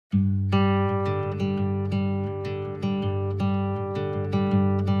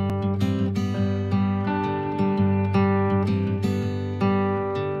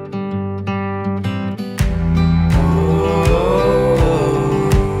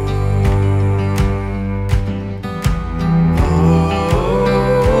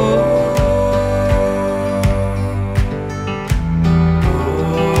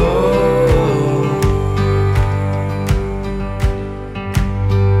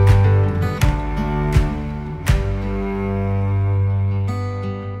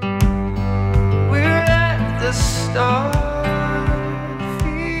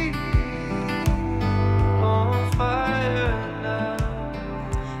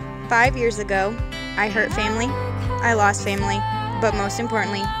5 years ago, I hurt family, I lost family, but most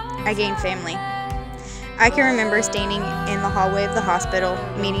importantly, I gained family. I can remember standing in the hallway of the hospital,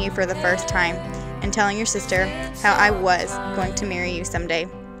 meeting you for the first time, and telling your sister how I was going to marry you someday.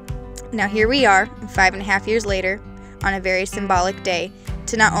 Now here we are, 5.5 years later, on a very symbolic day,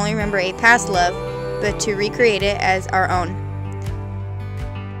 to not only remember a past love, but to recreate it as our own.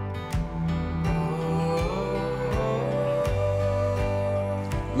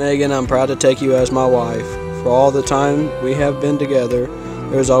 Megan, I'm proud to take you as my wife. For all the time we have been together,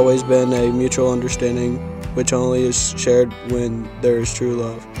 there's always been a mutual understanding, which only is shared when there is true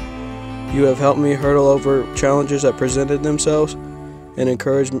love. You have helped me hurdle over challenges that presented themselves and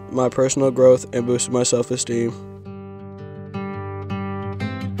encouraged my personal growth and boosted my self-esteem.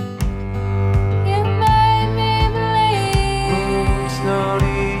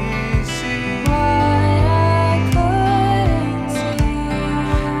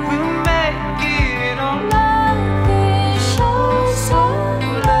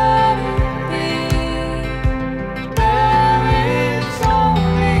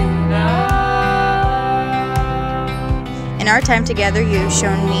 In our time together, you've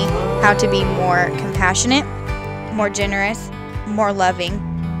shown me how to be more compassionate, more generous, more loving.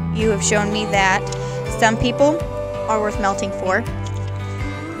 You have shown me that some people are worth melting for,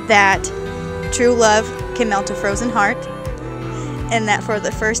 that true love can melt a frozen heart, and that for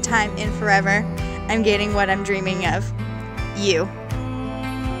the first time in forever, I'm getting what I'm dreaming of, you.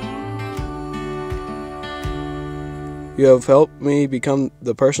 You have helped me become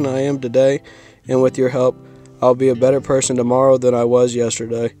the person I am today, and with your help, I'll be a better person tomorrow than I was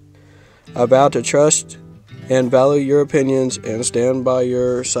yesterday. I vow to trust and value your opinions and stand by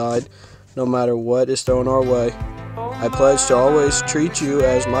your side no matter what is thrown our way. I pledge to always treat you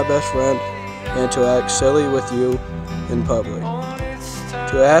as my best friend and to act silly with you in public.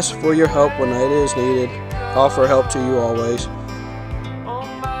 To ask for your help when it is needed, offer help to you always.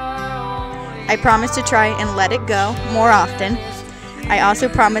 I promise to try and let it go more often. I also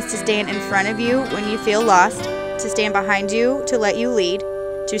promise to stand in front of you when you feel lost, to stand behind you to let you lead,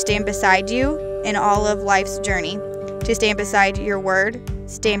 to stand beside you in all of life's journey, to stand beside your word,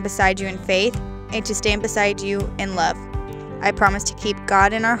 stand beside you in faith, and to stand beside you in love. I promise to keep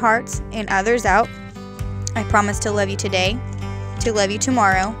God in our hearts and others out. I promise to love you today, to love you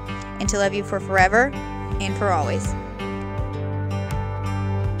tomorrow, and to love you for forever and for always.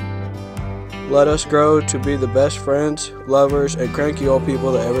 Let us grow to be the best friends, lovers, and cranky old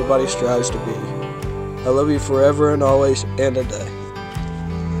people that everybody strives to be. I love you forever and always and a day.